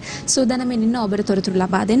කණ්ඩායමේ අය සූදානම්ෙන් ඉන්න ඔබට තොරතුරු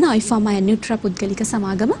ලබා දෙන්න iFarma Nutra පුද්ගලික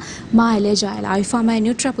සමාගම මායලේ ජයල iFarma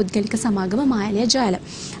Nutra පුද්ගලික සමාගම මායලේ ජයල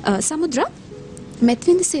සමුද්‍ර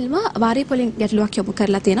මෙත්වින්ද සිල්වා වාරී පොලින් ගැටලුවක් යොමු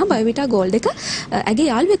කරලා තියෙනවා. බයෝවිටා ගෝල්ඩ් එක ඇගේ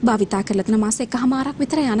යාළුවෙක් භාවිතා කරලා තියෙන මාස එකමාරක්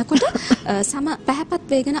විතර යනකොට සම පැහැපත්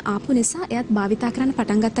වේගන ආපු නිසා එයත් භාවිතා කරන්න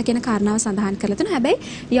පටන් ගත්තා කියන කාරණාව සඳහන් කරලා තියෙනවා. හැබැයි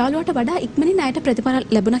යාළුවාට වඩා ඉක්මනින් ණයට ප්‍රතිඵල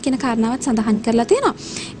ලැබුණා කියන කාරණාවත් සඳහන් කරලා තියෙනවා.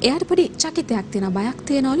 එයාට පොඩි චකිතයක් තියෙනවා, බයක්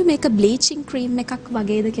තියෙනවලු මේක බ්ලීචිං ක්‍රීම් එකක්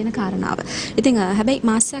වගේද කියන කාරණාව. ඉතින් හැබැයි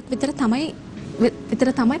මාසයක් විතර තමයි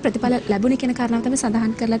ප්‍රතිඵල ලැබුණේ කියන කාරණාව තමයි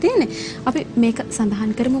සඳහන් කරලා තියෙන්නේ. අපි මේක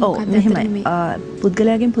සඳහන් කරමු මොකක්ද මෙහෙමයි.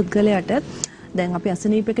 පුද්ගලයාගෙන් පුද්ගලයාට දැන් අපි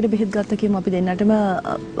අසනීපයකට බෙහෙත් ගත්ත කියමු අපි දෙන්නටම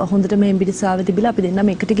හොඳට මේ බිරිසාව තිබිලා අපි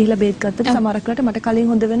දෙන්නම එකට ගිහිලා බෙහෙත් ගත්තට සමහරක් වෙලාවට මට කලින්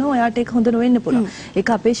හොඳ වෙනවා ඔයාට ඒක හොඳ නොවෙන්න පුළුවන්.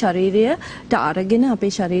 ඒක අපේ ශරීරයට අරගෙන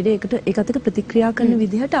අපේ ශරීරය ඒකට එකට ප්‍රතික්‍රියා කරන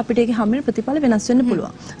විදිහට අපිට ඒකේ හැම ප්‍රතිඵල වෙනස් වෙන්න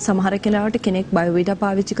පුළුවන්. සමහර කෙනාට කෙනෙක් බයෝවිටා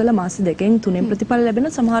පාවිච්චි කළා මාස 2කින් 3කින් ප්‍රතිඵල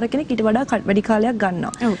ලැබෙනවා. සමහර කෙනෙක් ඊට වඩා වැඩි කාලයක්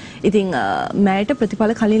ගන්නවා. ඉතින් මෑයට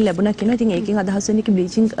ප්‍රතිඵල කලින් ලැබුණා කියනවා. ඉතින් ඒකෙන් අදහස්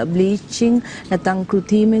වෙන්නේ බ්ලීචිං නැත්නම්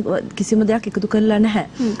කෘත්‍රිම කිසිම දෙයක් එකතු කරලා නැහැ.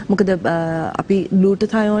 මොකද අපි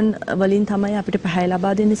ග්ලූටථයෝන් වලින් තමයි අපිට පැහැය ලබා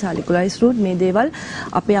දෙන්නේ සාලිකුලයිස් රූට් මේ දේවල්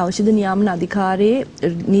අපේ ඖෂධ නියාමන අධිකාරියේ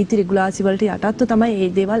නීති රෙගුලාසි වලට යටත්ව තමයි මේ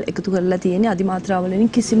දේවල් එකතු කරලා තියෙන්නේ. අධිමාත්‍රා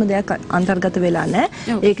වලින් කිසිම දෙයක් අන්තර්ගත වෙලා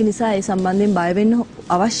නැහැ. ඒක නිසා ඒ සම්බන්ධයෙන් බය වෙන්න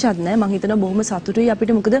අවශ්‍යත් නැහැ. මම හිතනවා බොහොම සතුටුයි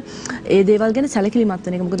අපිට මොකද ඒ දේවල් ගැන සැලකිලිමත්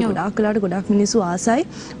වෙන එක. මොකද ගොඩාක් වෙලාවට ගොඩාක් මිනිස්සු ආසයි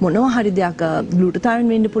මොනවා හරි දෙයක්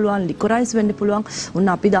ග්ලූටථයෝන් වෙන්න පුළුවන්, ලිකොරයිස් වෙන්න පුළුවන්.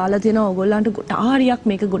 උන් අපි දාලා තියෙනවා ඕගොල්ලන්ට ගොඩාරියක්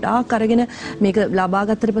මේක ගොඩාක් අරගෙන මේක ලබා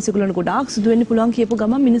ගත්තට පස්සේ ඒගොල්ලන්ට ගොඩාක් සුදු වෙන්න පුළුවන් කියපු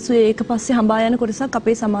ගමන් මිනිස්සු ඒක පස්සේ හඹා යන කොටසක්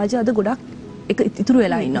අපේ සමාජය අද ගොඩක් ඉතුරු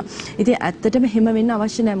වෙලා ඉන්නවා. ඉතින් ඇත්තටම එහෙම වෙන්න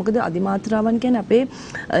අවශ්‍ය නැහැ. මොකද අධිමාත්‍රාවන් කියන්නේ අපේ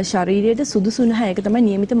ශරීරයට සුදුසු නැහැ. ඒක තමයි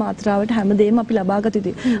නියමිත මාත්‍රාවට හැමදේම අපි ලබාගත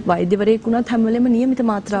යුතුයි. වෛද්‍යවරයෙක් වුණත් හැම වෙලෙම නියමිත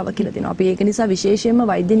මාත්‍රාව කියලා දෙනවා. අපි ඒක නිසා විශේෂයෙන්ම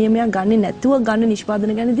වෛද්‍ය නියමයක් ගන්නේ නැතුව ගන්න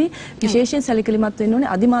නිෂ්පාදන ගැනදී විශේෂයෙන් සැලකිලිමත් වෙන්න ඕනේ.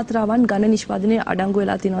 අධිමාත්‍රාවන් ගන්න නිෂ්පාදනයේ අඩංගු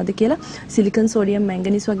වෙලා තියෙනවද කියලා. සිලිකන්, සෝඩියම්,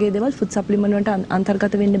 මැංගනීස් වගේ දේවල් ෆුඩ් සප්ලිමන්ට් වලට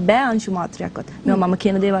අන්තර්ගත වෙන්න බෑ අංශු මාත්‍රයක්වත්. මේවා මම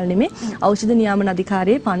කියන දේවල් නෙමෙයි. ඖෂධ නියාමන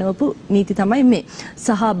අධිකාරියේ පනවපු නීති තමයි මේ.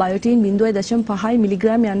 සහ බයෝටින් 0.5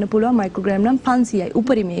 මිලිග්‍රෑම් යන්න පුළුවන්, මයික්‍රෝග්‍රෑම් නම් 500යි.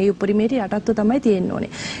 උපරිමයේ. ඒ උපරිමයට යටත්ව තමයි තියෙන්න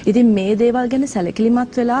ඕනේ. ඉතින් මේ දේවල් ගැන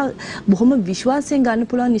සැලකිලිමත් වෙලා බොහොම විශ්වාසයෙන් ගන්න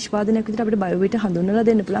පුළුවන් නිෂ්පාදනයක් විදිහට අපිට බයෝවිට හඳුන්වලා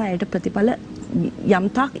දෙන්න පුළුවන්. ඒකට ප්‍රතිඵල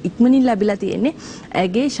යම්තාක් ඉක්මනින් ලැබිලා තියෙන්නේ.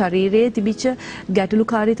 ඇගේ ශරීරයේ තිබිච්ච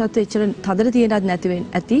ගැටලුකාරී තත්ත්ව එච්චර තදට තියෙනවත් නැති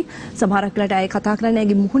වෙන්නේ ඇති. සමහරක් වෙලාවට ඇය කතා කරන්නේ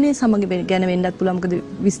ඇගේ මුහුණේ සමග ගැන වෙන්නත් පුළුවන්. මොකද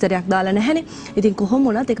විස්තරයක් දාලා නැහැනේ. ඉතින් කොහොම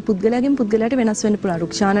වුණත් ඒක පුද්ගලයාගෙන් පුද්ගලයාට වෙනස් වෙන්න පුළුවන්.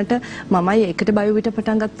 රුක්ෂානට මමයි එකට බයෝවිට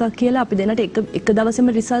පටන් ගත්තා කියලා අපි දෙන්නට එක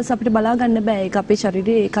දවසේම රිසල්ට්ස් අපිට බලා ගන්න බෑ. ඒක අපේ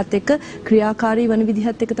ශරීරයේ ඒකත් එක්ක ක්‍රියාකාරී වන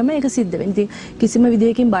විදිහත් එක්ක තමයි ඒක සිද්ධ වෙන්නේ. ඉතින් කිසිම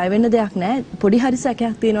විදිහකින් බය වෙන්න දෙයක් නැහැ. පොඩි හරි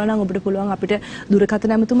සැකයක් තියෙනවා නම් ඔබට පුළුවන් අපිට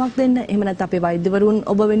දුරකථන ඇමතුමක් දෙන්න. එහෙම නැත්නම් අපේ වෛද්‍යවරුන්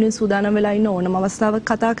ඔබ වෙනුවෙන් සූදානම් වෙලා ඉන්න ඕනම අවස්ථාවක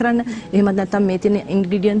කතා කරන්න. එහෙමත් නැත්නම් මේ තියෙන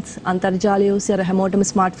ඉන්ග්‍රීඩියන්ට්ස් අන්තර්ජාලය ඔස්සේ අර හැමෝටම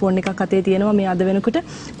ස්මාර්ට්ෆෝන් එකක් අතේ තියෙනවා. මේ අද වෙනකොට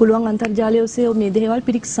පුළුවන් අන්තර්ජාලය ඔස්සේ මේ දේවල්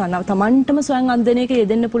පිරික්සන්න. තමන්ටම ස්වයං අන්දනයක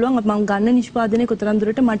යෙදෙන්න පුළුවන්. මම ගන්න නිෂ්පාදනයේ කොතරම්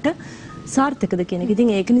දුරට මට සාර්ථකද කියන එක. ඉතින්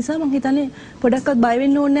ඒක නිසා මම හිතන්නේ පොඩක්වත් බය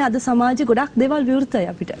වෙන්න ඕනේ. අද සමාජයේ ගොඩක් දේවල් විවෘතයි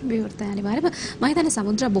අපිට. විවෘතයි අනිවාර්යයෙන්ම. මම හිතන්නේ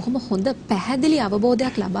සමුද්‍ර බොහොම හොඳ පැහැදිලි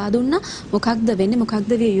අවබෝධයක් ලබා දුන්නා. මොකක්ද වෙන්නේ,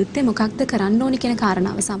 මොකක්ද විය යුත්තේ, මොකක්ද කරන්න ඕනි කියන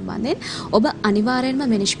කාරණාව සම්බන්ධයෙන්. ඔබ අනිවාර්යයෙන්ම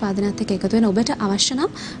මේ නිෂ්පාදනයත් එක්ක එකතු වෙන ඔබට අවශ්‍ය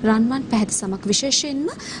නම් රන්වන් පැහැති සමක් විශේෂයෙන්ම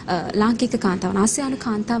ලාංකික කාන්තාවන්, ආසියානු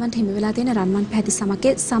කාන්තාවන්ට හිමි වෙලා තියෙන රන්වන් පැහැති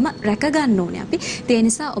සමකේ සම රැක ගන්න ඕනේ අපි. ඒ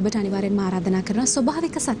නිසා ඔබට අනිවාර්යයෙන්ම ආරාධනා කරනවා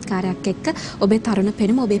ස්වභාවික සත්කාරයක් එක්ක ඔබේ තරුණ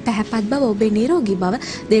පෙනුම, ඔබේ පැහැපත් බව, ඔබේ නිරෝගී බව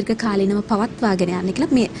දීර්ඝකාලීනව පවත්වාගෙන යන්න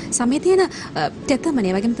කියලා. මේ සමේ තියෙන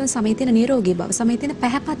තෙතමනේ වගේම තමයි සමේ තියෙන නිරෝගී බව, සමේ තියෙන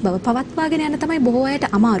පැහැපත් බව පවත්වාගෙන යන්න තමයි බොහෝ අයට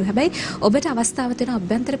අමාරු. හැබැයි ඔබට අවස්ථාව තියෙන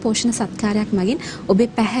අභ්‍යන්තර පෝෂණ සත්කාරයක් මගින් ඔබේ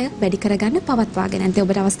පැහැ වැඩි කරගන්න, පවත්වාගෙන යන්න.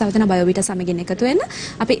 ඔබට අවස්ථාව තියෙන බයෝවිට සමගින් එකතු වෙන්න.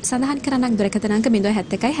 අපි සඳහන් කරනක් දුරකථන අංක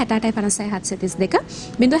 071 68 56 732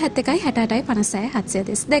 071 68 56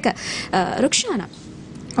 732. රුක්ෂානා,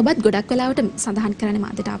 ඔබත් ගොඩක් වෙලාවට සඳහන් කරන්නේ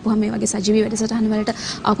මාතට ආපුවම මේ වගේ සජීවී වැඩසටහන් වලට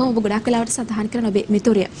ආපුවම ඔබ ගොඩක් වෙලාවට සඳහන් කරන ඔබේ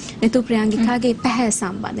මිතුරිය නෙතු ප්‍රියංගිකාගේ පැහැ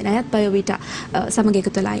සම්බන්ධයෙන් අයත් බයෝවිට සමග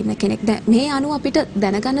එකතු වෙලා ඉන්න කෙනෙක්. දැන් මේ අනුව අපිට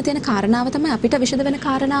දැනගන්න තියෙන කාරණාව තමයි, අපිට විශද වෙන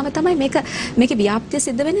කාරණාව තමයි මේකේ ව්‍යාප්තිය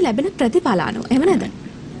සිද්ධ වෙන්නේ ලැබෙන ප්‍රතිඵල අනුව. එහෙම නේද?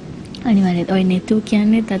 අනිවාර්යයෙන්. ඔය නෙතු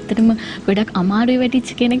කියන්නේ ඇත්තටම ගොඩක් අමාරුයි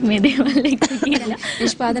වැටිච්ච කෙනෙක් මේ දේවල් එක කියලා.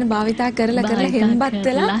 නිෂ්පාදන භාවිතා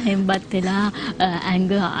කරලා හෙම්බත් වෙලා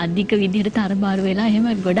ඇඟ අධික විදිහට තරබාරු වෙලා එහෙම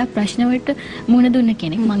ගොඩක් ප්‍රශ්න වලට මුහුණ දුන්න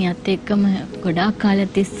කෙනෙක්. මම යත් එක්කම ගොඩාක්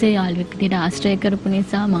කාලයක් තිස්සේ යාළුවෙක් විදිහට ආශ්‍රය කරපු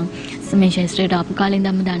නිසා මම මේ ශාස්ත්‍රයට ආපු කාලේ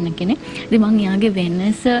ඉඳන්ම දන්න කෙනෙක්. ඉතින් මම යාගේ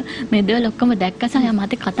වෙනස මේ දේවල් ඔක්කොම දැක්කස යා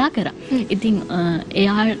මාත් කතා කරා. ඉතින්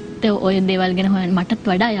එයාට ඔය දේවල් ගැන හොයන්න මටත්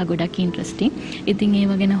වඩා එයා ගොඩක් ඉන්ට්‍රස්ටිං. ඉතින්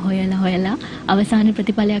ඒව ගැන හොයලා අවසාන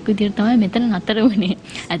ප්‍රතිඵලයක් විදිහට තමයි මෙතන නතර වුණේ.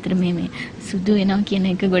 ඇත්තට මේ සුදු වෙනවා කියන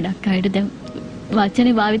එක ගොඩක් අයට දැන්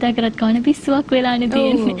වචනේ භාවිතා කරත් කවන පිස්සුවක් වෙලානේ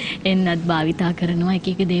තියෙන්නේ. එන්නත් භාවිතා කරනවා එක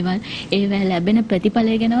එක දේවල්. ඒවැ ලැබෙන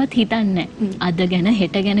ප්‍රතිඵලය ගැනවත් හිතන්නේ නැහැ. අද ගැන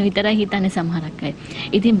හෙට ගැන විතරයි හිතන්නේ සමහරක් අය.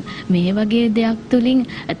 ඉතින් මේ වගේ දෙයක් තුලින්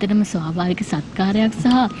ඇත්තටම ස්වාභාවික සත්කාරයක් සහ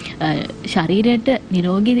ශරීරයට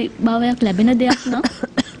නිරෝගී භාවයක් ලැබෙන දෙයක් නම්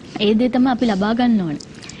ඒ දේ තමයි අපි ලබා ගන්න ඕනේ.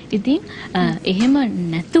 ඉතින් එහෙම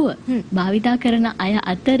නැතුව භාවිතා කරන අය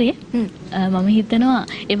අතරේ මම හිතනවා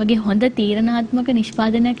ඒ වගේ හොඳ තීරණාත්මක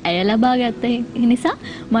නිෂ්පාදනයක් ඇය ලබා ගත්ත නිසා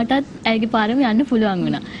මටත් ඇයගේ පාරම යන්න පුළුවන්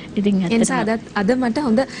වුණා. ඉතින් අද මට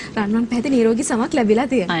හොඳ රන්වන් පැහැති නිරෝගී සමක් ලැබිලා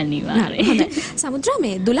තියෙනවා. අනිවාර්යයෙන්. සමුද්‍රා,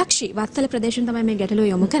 මේ දුලක්ෂි වත්තල ප්‍රදේශයෙන් තමයි මේ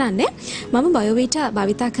ගැටලුව යොමු කරන්නේ. මම බයෝවිට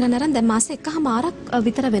භාවිතා කරන අරන් දැන් මාස 1කමාරක්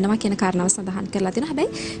විතර වෙනවා කියන කාරණාව සඳහන් කරලා තියෙනවා.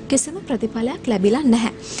 හැබැයි කිසිම ප්‍රතිඵලයක් ලැබිලා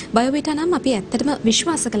නැහැ. බයෝවිට නම් අපි ඇත්තටම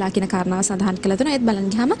විශ්වාස කළා කියන කාරණාව සඳහන් කළා තියෙනවා. ඒත් බලන්න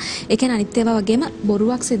ගියාම ඒ කියන්නේ අනිත් ඒවා වගේම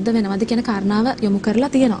බොරුවක් සිද්ධ වෙනවද කියන කාරණාව යොමු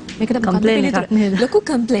කරලා තියෙනවා. මේකට කම්ප්ලේන් එකක් නේද? ලොකු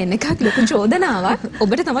කම්ප්ලේන් එකක්, ලොකු චෝදනාවක්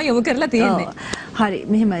ඔබට තමයි යොමු කරලා තියෙන්නේ. හරි,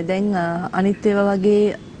 මෙහෙමයි. දැන් අනිත් ඒවා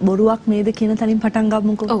වගේ බොරුවක් නේද කියන තැනින් පටන්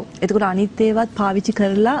ගමුකෝ. එතකොට අනිත් ඒවත් පාවිච්චි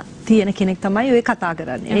කරලා තියෙන කෙනෙක් තමයි ඔය කතා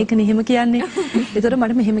කරන්නේ. ඒක නෙහෙම කියන්නේ. ඒතකොට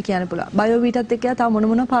මට මෙහෙම කියන්න පුළුවන්. බයෝවිටත් එක්ක තව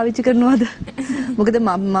මොන පාවිච්චි කරනවද? මොකද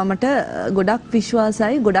මමට ගොඩක්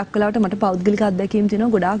විශ්වාසයි. ගොඩක් වෙලාවට මට පෞද්ගලික අත්දැකීම්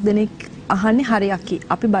තියෙනවා. ගොඩාක් දෙනෙක් අහන්නේ හරියක් කි.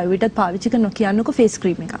 අපි බයෝවිටත් පාවිච්චි කරනවා කියන්නකො ෆේස්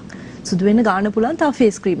ක්‍රීම් එකක්. සුදු වෙන්න ගන්න පුළුවන් තව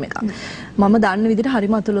ෆේස් ක්‍රීම් එකක්. මම දන්න විදිහට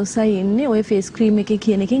හරිම අතලොස්සයි ඉන්නේ ඔය ෆේස් ක්‍රීම් එකේ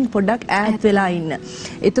කියන එකෙන් පොඩ්ඩක් ඈත් වෙලා ඉන්න.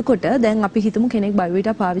 එතකොට දැන් අපි හිතමු කෙනෙක්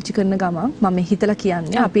බයෝවිටා පාවිච්චි කරන ගමන් මම හිතලා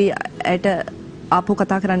කියන්නේ අපි ඇයට ආපහු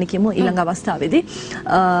කතා කරන්න කියමු ඊළඟ අවස්ථාවේදී.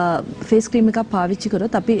 ෆේස් ක්‍රීම් එකක් පාවිච්චි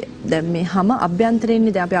කරොත් අපි දැන් මේ හැම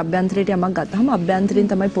අභ්‍යන්තරයෙන්නේ දැන් අපි අභ්‍යන්තරයට යමක් ගත්තාම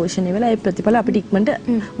අභ්‍යන්තරයෙන් තමයි පෝෂණය වෙලා ඒ ප්‍රතිඵල අපිට ඉක්මනට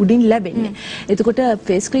උඩින් ලැබෙන්නේ. එතකොට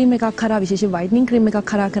ෆේස් ක්‍රීම් එකක් කරා විශේෂයෙන් වයිටනින් ක්‍රීම් එකක්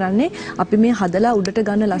කරා කරන්නේ අපි මේ හදලා උඩට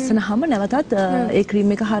ගන්න ලස්සන හැම නැවතත් ඒ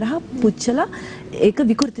ක්‍රීම් එක හරහා පුච්චලා ඒක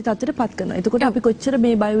විකෘති තත්ත්වයට පත් කරනවා. එතකොට අපි කොච්චර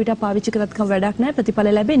මේ බයෝවිටා පාවිච්චි කරත් කම වැඩක් නැහැ ප්‍රතිඵල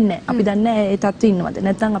ලැබෙන්නේ නැහැ. අපි දන්නේ නැහැ ඒ තත්ත්වෙ ඉන්නවද.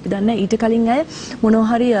 නැත්නම් අපි දන්නේ ඊට කලින් අය මොනවා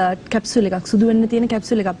හරි කැප්සූල් එකක් සුදු වෙන්න තියෙන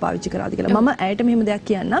කැප්සූල් එකක් පාවිච්චි කරාද කියලා. මම ඇයට මෙහෙම දෙයක්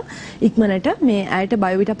කියන්නම්. ඉක්මනට මේ ඇයට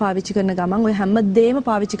බයෝවිටා පාවිච්චි කරන ගමන් ඔය හැමදේම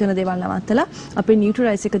පාවිච්චි කරන දේවල් නවත්තලා අපේ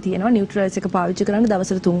නියුට්‍රලයිස් එක තියෙනවා. නියුට්‍රලයිස් එක පාවිච්චි කරන්න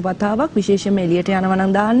දවසට 3 වතාවක් විශේෂයෙන්ම එළියට යනවා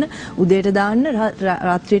නම් දාන්න, උදේට දාන්න,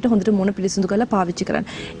 රාත්‍රියට හොඳට මුණ පිරිසිදු කරලා පාවිච්චි කරන්න.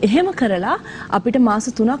 එහෙම කරලා අපිට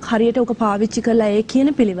මාස 3ක් හරියට ඔක පාවිච්චි කරලා ඒ කියන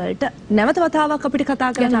පිළිවෙලට නැවත වතාවක් අපිට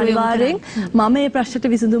කතා කරන්න අනිවාර්යෙන් මම මේ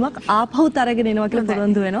ප්‍රශ්නට විසඳුමක් ආපහුත් අරගෙන එනවා කියලා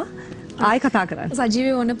පොරොන්දු වෙනවා. ආයි කතා කරන්න.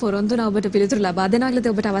 සජීවී වුණ පොරොන්දු න ඔබට පිළිතුරු ලබා දෙනවා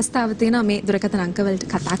කියලා ඔබට අවස්ථාව තියෙනවා මේ දුරකථන අංක වලට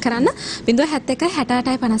කතා කරන්න. 071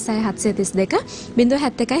 66 732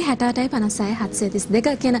 071 66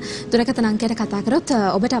 732 කියන දුරකථන අංකයට කතා කරොත්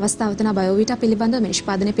ඔබට අවස්ථාව තියෙනවා බයෝවිටා පිළිබඳව මේ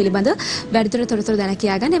නිෂ්පාදනය පිළිබඳව වැඩිදුර තොරතුරු දැන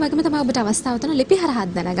කියා ගන්න. ඒ වගේම තමයි ඔබට අවස්ථාව තියෙනවා ලිපි හරහා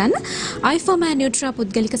දැනගන්න. iForMan Nutra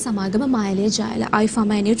පුද්ගලික සමාගම මායලේ ජයල.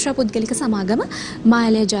 iForMan Nutra පුද්ගලික සමාගම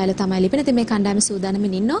මායලේ ජයල තමයි ලිපින. ඉතින් මේ කණ්ඩායම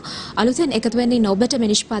සූදානම්ින් ඉන්නවා. අලුතෙන් එකතු වෙන්නේ ඔබට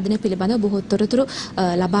මේ නිෂ්පාදනය පිළිබඳව බොහෝ තොරතුරු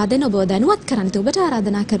ලබා දෙන ඔබව දැනුවත් කරන්න. ඔබට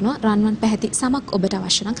ආරාධනා කරනවා රන්වන් පැහැති සමක් ඔබට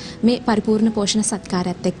අවශ්‍ය නම් මේ පරිපූර්ණ පෝෂණ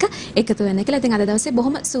සත්කාරයත් එක්ක එකතු වෙන්න කියලා. ඉතින් අද දවසේ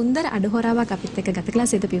බොහොම සුන්දර අඩහොරාවක් අපිත් එක්ක ගත කළා.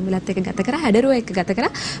 සීත පියුම් විලත් එක්ක ගත කරා. හැඩරුව එක්ක ගත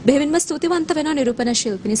කරා. බෙහෙවින්ම ස්තුතිවන්ත වෙනවා නිරූපණ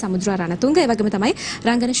ශිල්පිනී සමුද්‍රා රණතුංග. ඒ වගේම තමයි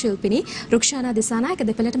රංගන ශිල්පිනී රුක්ෂානා දිසානායක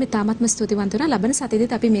දෙපළට මේ තාමත්ම ස්තුතිවන්ත වෙනවා. ලබන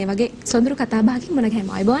සතියේදීත් අපි මේ වගේ සොඳුරු කතා බහකින් මුණ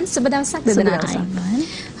ගැහෙමු. අයබෝන් සුබ දවසක් දෙදෙනාට.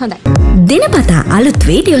 හොඳයි. දිනපතා අලුත්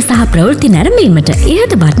වීඩියෝ සහ ප්‍රවෘත්ති නැරඹීමට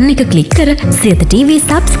ඉහත බටන් එක ක්ලික් කර සියත TV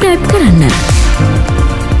subscribe කරන්න.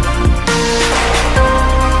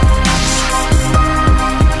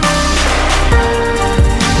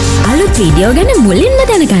 අලුත් වීඩියෝ ගැන මුලින්ම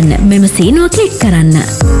දැනගන්න මෙම සීනුව ක්ලික්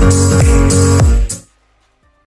කරන්න.